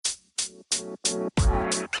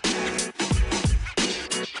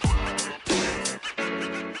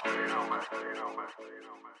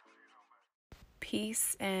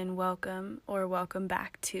Peace and welcome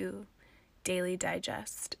back to Daily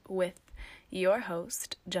Digest with your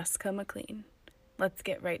host, Jessica McLean. Let's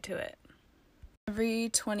get right to it. Every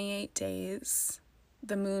 28 days,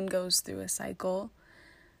 the moon goes through a cycle,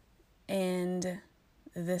 and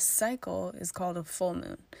this cycle is called a full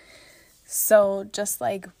moon. So just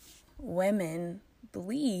like women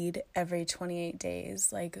bleed every 28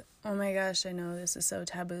 days, like, oh my gosh, I know this is so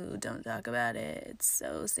taboo, don't talk about it, it's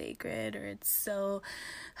so sacred, or it's so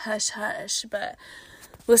hush hush, but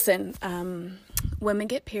listen, women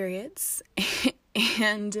get periods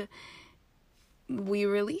and we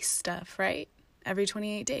release stuff, right? Every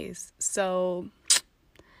 28 days. So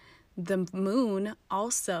the moon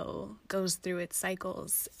also goes through its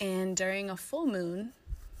cycles, and during a full moon,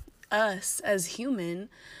 us as human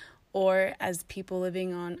or as people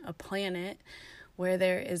living on a planet where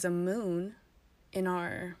there is a moon in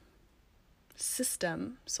our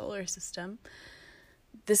system, solar system,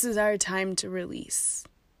 this is our time to release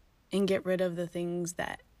and get rid of the things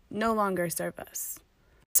that no longer serve us.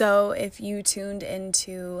 So if you tuned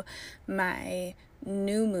into my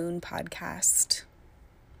new moon podcast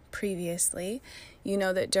previously, you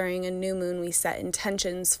know that during a new moon we set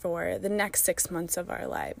intentions for the next 6 months of our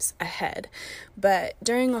lives ahead. But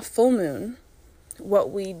during a full moon,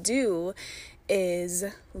 what we do is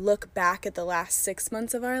look back at the last 6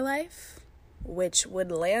 months of our life, which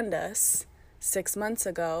would land us 6 months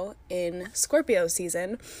ago in Scorpio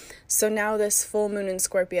season. So now this full moon in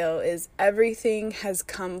Scorpio is everything has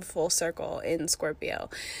come full circle in Scorpio.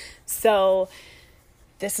 So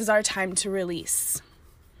this is our time to release.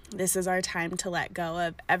 This is our time to let go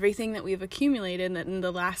of everything that we've accumulated in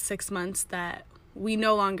the last 6 months that we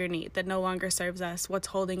no longer need, that no longer serves us, what's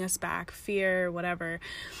holding us back, fear, whatever.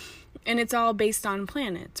 And it's all based on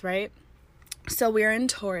planets, right? So we're in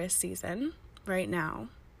Taurus season right now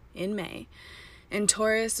in May. And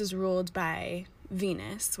Taurus is ruled by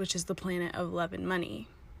Venus, which is the planet of love and money.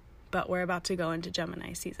 But we're about to go into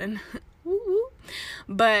Gemini season. Woo-woo.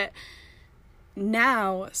 But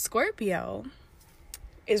now Scorpio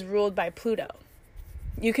is ruled by Pluto.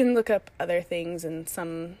 You can look up other things, and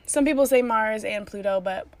some people say Mars and Pluto,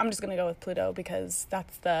 but I'm just going to go with Pluto because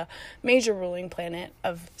that's the major ruling planet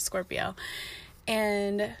of Scorpio.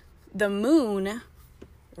 And the moon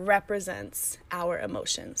represents our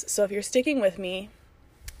emotions. So if you're sticking with me,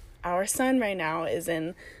 our sun right now is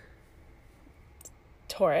in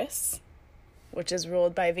Taurus, which is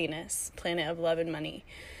ruled by Venus, planet of love and money.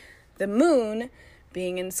 The moon,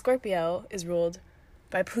 being in Scorpio, is ruled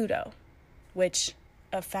by Pluto, which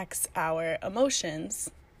affects our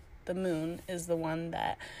emotions. The moon is the one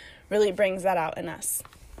that really brings that out in us.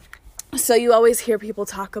 So you always hear people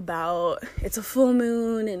talk about it's a full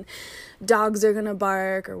moon and dogs are going to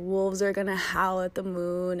bark or wolves are going to howl at the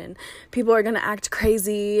moon and people are going to act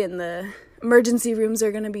crazy and the emergency rooms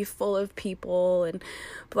are going to be full of people and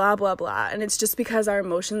blah, blah, blah. And it's just because our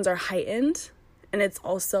emotions are heightened, and it's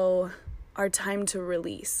also our time to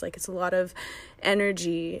release. Like, it's a lot of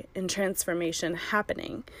energy and transformation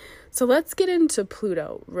happening. So let's get into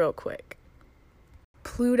Pluto real quick.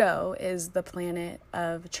 Pluto is the planet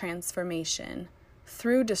of transformation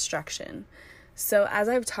through destruction. So as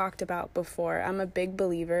I've talked about before, I'm a big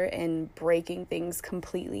believer in breaking things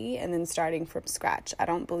completely and then starting from scratch. I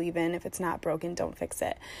don't believe in if it's not broken, don't fix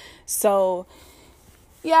it. So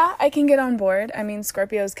yeah, I can get on board. I mean,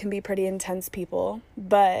 Scorpios can be pretty intense people,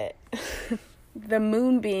 but the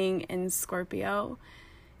moon being in Scorpio,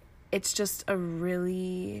 it's just a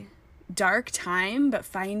really dark time, but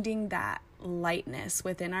finding that lightness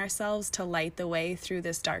within ourselves to light the way through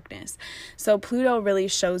this darkness. So Pluto really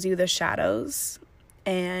shows you the shadows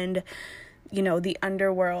and, you know, the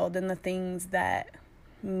underworld and the things that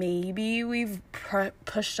maybe we've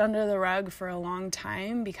pushed under the rug for a long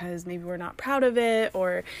time because maybe we're not proud of it,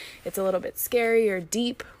 or it's a little bit scary or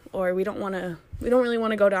deep, or we don't really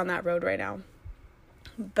want to go down that road right now.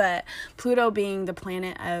 But Pluto being the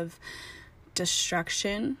planet of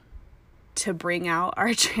destruction to bring out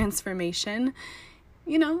our transformation,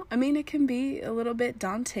 you know, I mean, it can be a little bit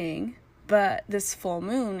daunting, but this full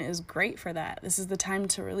moon is great for that. This is the time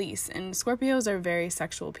to release. And Scorpios are very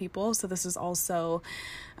sexual people, so this is also,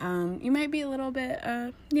 you might be a little bit,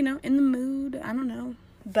 in the mood. I don't know.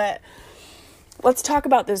 But let's talk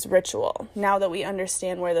about this ritual now that we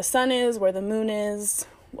understand where the sun is, where the moon is,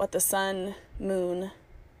 what the sun, moon,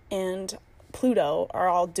 and Pluto are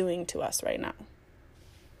all doing to us right now.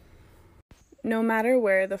 No matter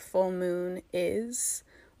where the full moon is,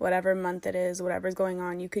 whatever month it is, whatever's going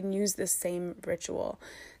on, you can use the same ritual.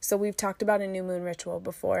 So we've talked about a new moon ritual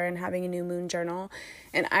before and having a new moon journal.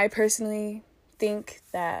 And I personally think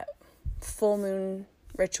that full moon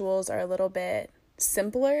rituals are a little bit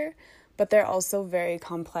simpler, but they're also very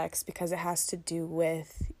complex because it has to do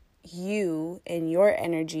with you and your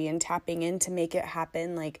energy and tapping in to make it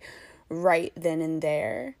happen like right then and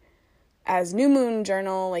there. As new moon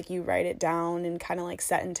journal, like you write it down and kind of like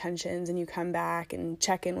set intentions, and you come back and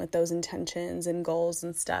check in with those intentions and goals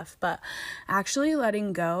and stuff. But actually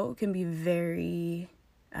letting go can be very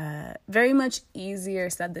much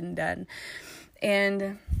easier said than done.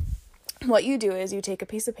 And what you do is you take a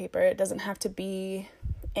piece of paper. It doesn't have to be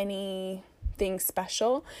anything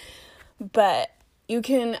special, but you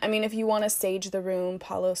can, if you want to sage the room,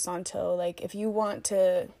 Palo Santo, like if you want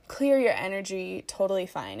to clear your energy, totally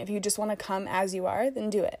fine. If you just want to come as you are, then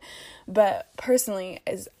do it. But personally,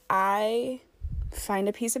 as I find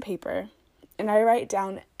a piece of paper and I write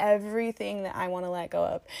down everything that I want to let go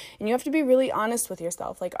of. And you have to be really honest with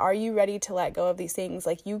yourself. Like, are you ready to let go of these things?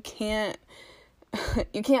 Like, you can't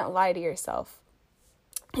lie to yourself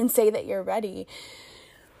and say that you're ready.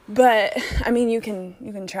 But, you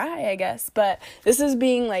can try, I guess. But this is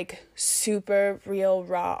being, like, super real,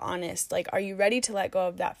 raw, honest. Like, are you ready to let go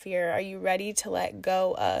of that fear? Are you ready to let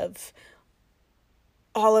go of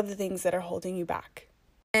all of the things that are holding you back?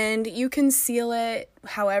 And you can seal it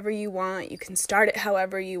however you want. You can start it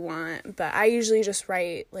however you want. But I usually just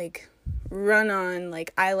write, like, run on,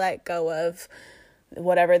 like, I let go of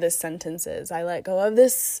whatever this sentence is. I let go of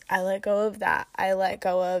this. I let go of that. I let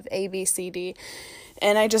go of A, B, C, D.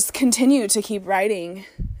 And I just continue to keep writing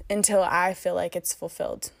until I feel like it's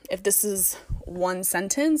fulfilled. If this is one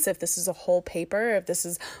sentence, if this is a whole paper, if this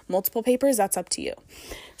is multiple papers, that's up to you.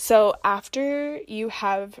 So after you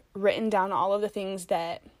have written down all of the things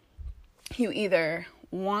that you either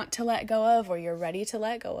want to let go of or you're ready to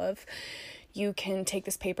let go of, you can take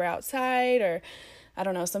this paper outside, or I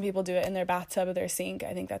don't know, some people do it in their bathtub or their sink.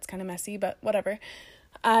 I think that's kind of messy, but whatever.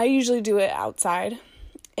 I usually do it outside.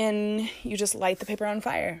 And you just light the paper on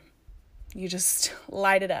fire. You just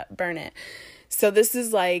light it up, burn it. So this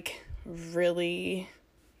is like really,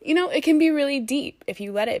 it can be really deep if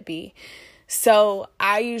you let it be. So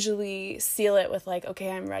I usually seal it with like, okay,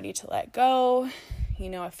 I'm ready to let go.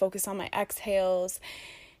 I focus on my exhales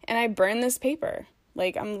and I burn this paper.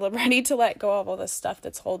 Like, I'm ready to let go of all this stuff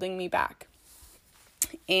that's holding me back.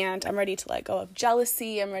 And I'm ready to let go of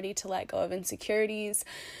jealousy. I'm ready to let go of insecurities.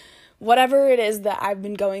 Whatever it is that I've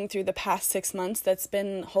been going through the past 6 months that's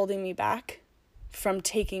been holding me back from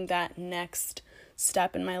taking that next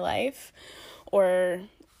step in my life, or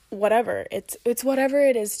whatever. It's whatever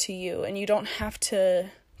it is to you, and you don't have to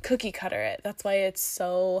cookie cutter it. That's why it's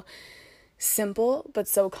so simple but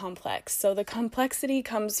so complex. So the complexity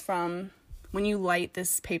comes from when you light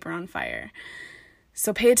this paper on fire.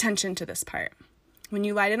 So pay attention to this part. When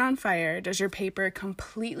you light it on fire, does your paper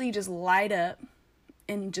completely just light up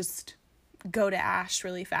and just go to ash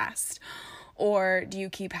really fast? Or do you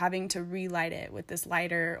keep having to relight it with this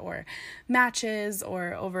lighter or matches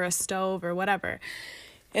or over a stove or whatever?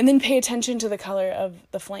 And then pay attention to the color of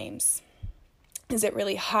the flames. Is it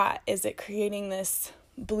really hot? Is it creating this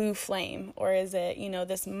blue flame? Or is it,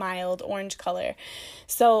 this mild orange color?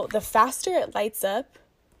 So the faster it lights up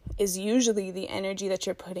is usually the energy that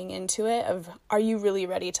you're putting into it of, are you really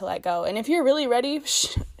ready to let go? And if you're really ready,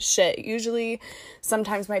 usually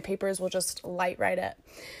sometimes my papers will just light right up.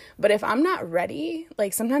 But if I'm not ready,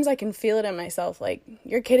 like sometimes I can feel it in myself, like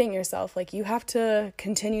you're kidding yourself, like you have to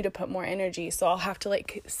continue to put more energy. So I'll have to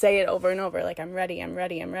like say it over and over, like I'm ready, I'm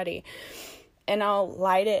ready, I'm ready. And I'll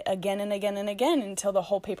light it again and again and again until the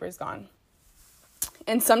whole paper is gone.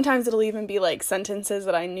 And sometimes it'll even be like sentences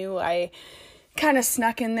that I knew I kind of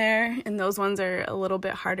snuck in there, and those ones are a little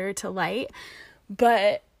bit harder to light.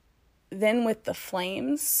 But then with the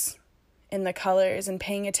flames and the colors and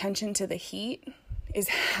paying attention to the heat is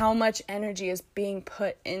how much energy is being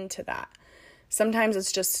put into that. Sometimes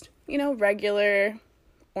it's just, regular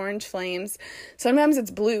orange flames. Sometimes it's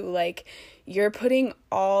blue, like you're putting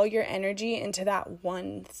all your energy into that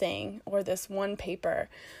one thing or this one paper.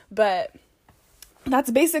 But that's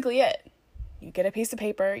basically it. You get a piece of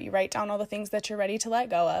paper, you write down all the things that you're ready to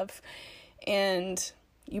let go of, and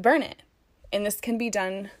you burn it. And this can be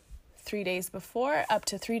done 3 days before up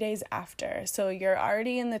to 3 days after. So you're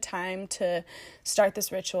already in the time to start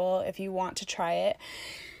this ritual if you want to try it.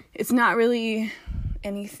 It's not really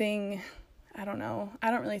anything, I don't know.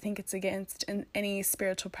 I don't really think it's against any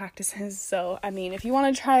spiritual practices. So, if you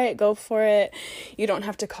want to try it, go for it. You don't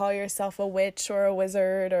have to call yourself a witch or a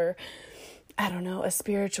wizard or I don't know, a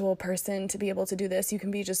spiritual person to be able to do this. You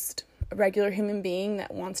can be just a regular human being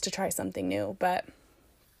that wants to try something new. But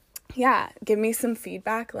yeah, give me some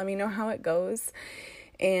feedback. Let me know how it goes.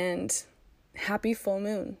 And happy full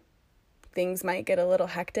moon. Things might get a little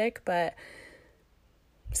hectic, but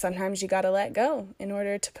sometimes you got to let go in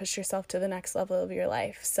order to push yourself to the next level of your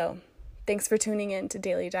life. So thanks for tuning in to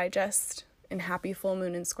Daily Digest, and happy full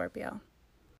moon in Scorpio.